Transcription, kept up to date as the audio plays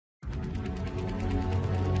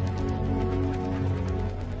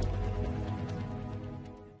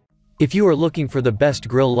If you are looking for the best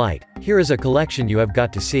grill light, here is a collection you have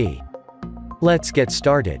got to see. Let's get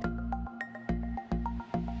started.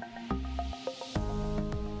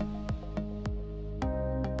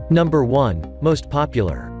 Number 1, most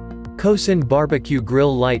popular. KOSIN Barbecue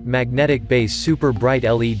Grill Light Magnetic Base Super Bright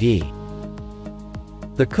LED.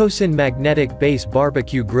 The KOSIN Magnetic Base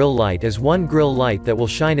Barbecue Grill Light is one grill light that will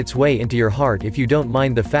shine its way into your heart if you don't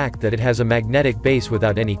mind the fact that it has a magnetic base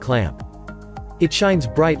without any clamp. It shines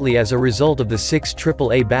brightly as a result of the 6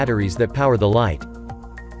 AAA batteries that power the light.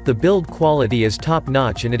 The build quality is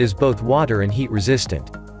top-notch and it is both water and heat resistant.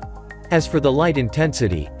 As for the light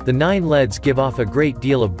intensity, the 9 LEDs give off a great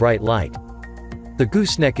deal of bright light. The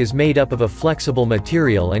gooseneck is made up of a flexible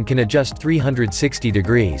material and can adjust 360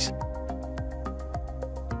 degrees.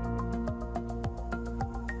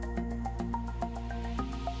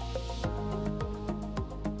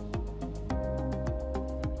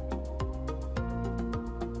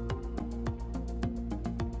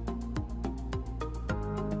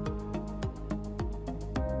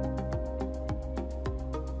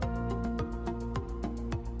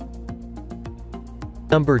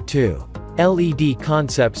 Number 2. LED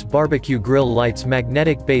Concepts Barbecue Grill Lights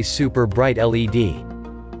Magnetic Base Super Bright LED.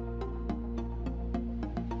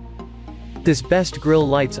 This best grill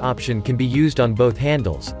lights option can be used on both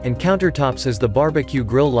handles and countertops as the barbecue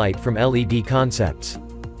grill light from LED Concepts.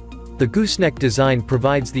 The gooseneck design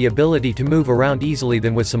provides the ability to move around easily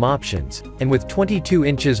than with some options, and with 22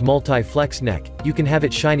 inches multi-flex neck, you can have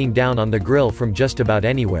it shining down on the grill from just about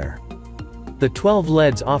anywhere. The 12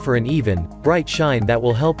 LEDs offer an even, bright shine that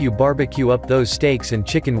will help you barbecue up those steaks and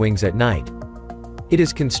chicken wings at night. It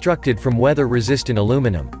is constructed from weather-resistant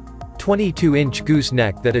aluminum. 22-inch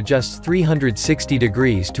gooseneck that adjusts 360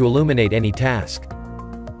 degrees to illuminate any task.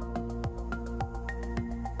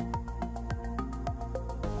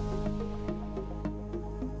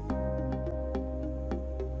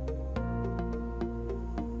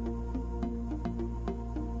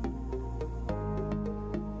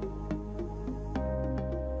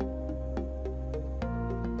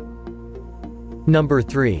 Number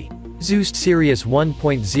 3. Zoost Sirius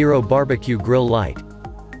 1.0 Barbecue Grill Light.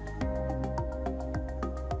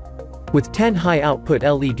 With 10 high-output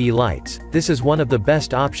LED lights, this is one of the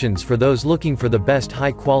best options for those looking for the best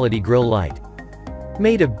high-quality grill light.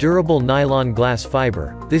 Made of durable nylon glass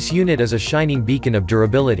fiber, this unit is a shining beacon of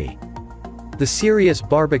durability. The Sirius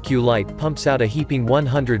barbecue light pumps out a heaping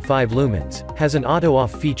 105 lumens, has an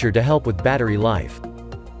auto-off feature to help with battery life.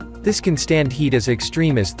 This can stand heat as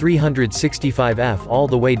extreme as 365 F all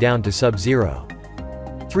the way down to sub-zero.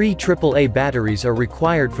 3 AAA batteries are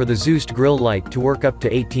required for the Zoost grill light to work up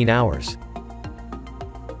to 18 hours.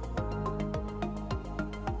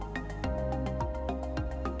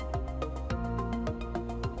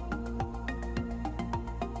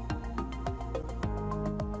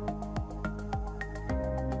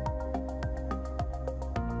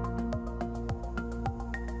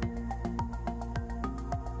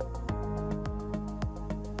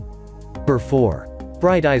 Number 4.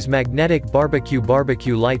 Bright Eyes Magnetic Barbecue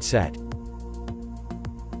Light Set.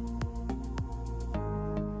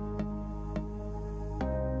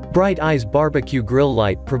 Bright Eyes Barbecue Grill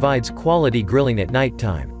Light provides quality grilling at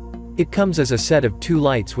nighttime. It comes as a set of 2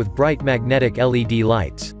 lights with bright magnetic LED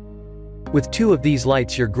lights. With 2 of these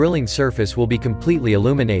lights your grilling surface will be completely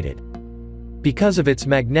illuminated. Because of its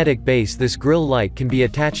magnetic base, this grill light can be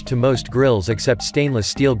attached to most grills except stainless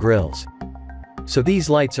steel grills. So these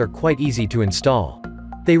lights are quite easy to install.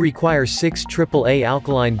 They require 6 AAA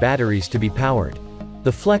alkaline batteries to be powered.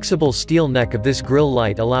 The flexible steel neck of this grill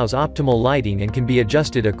light allows optimal lighting and can be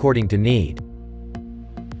adjusted according to need.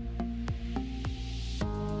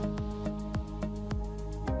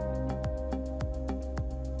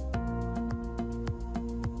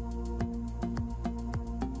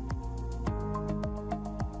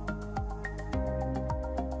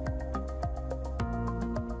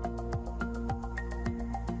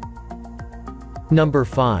 Number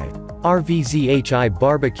 5. RVZHI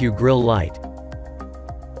Barbecue Grill Light.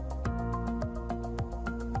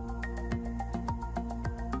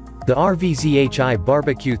 The RVZHI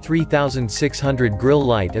Barbecue 3600 Grill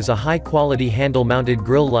Light is a high-quality handle-mounted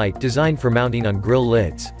grill light designed for mounting on grill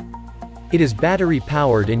lids. It is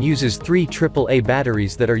battery-powered and uses 3 AAA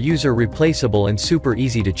batteries that are user-replaceable and super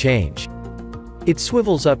easy to change. It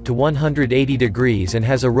swivels up to 180 degrees and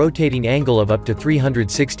has a rotating angle of up to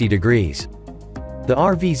 360 degrees. The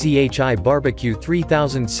RVZHI Barbecue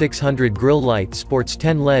 3600 grill light sports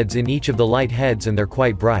 10 LEDs in each of the light heads and they're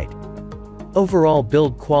quite bright. Overall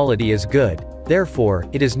build quality is good, Therefore,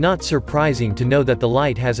 it is not surprising to know that the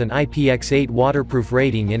light has an IPX8 waterproof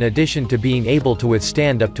rating in addition to being able to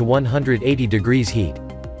withstand up to 180 degrees heat.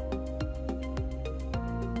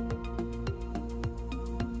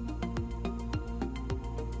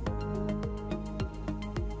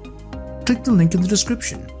 Click the link in the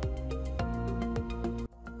description.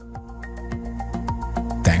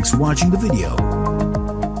 Thanks for watching the video.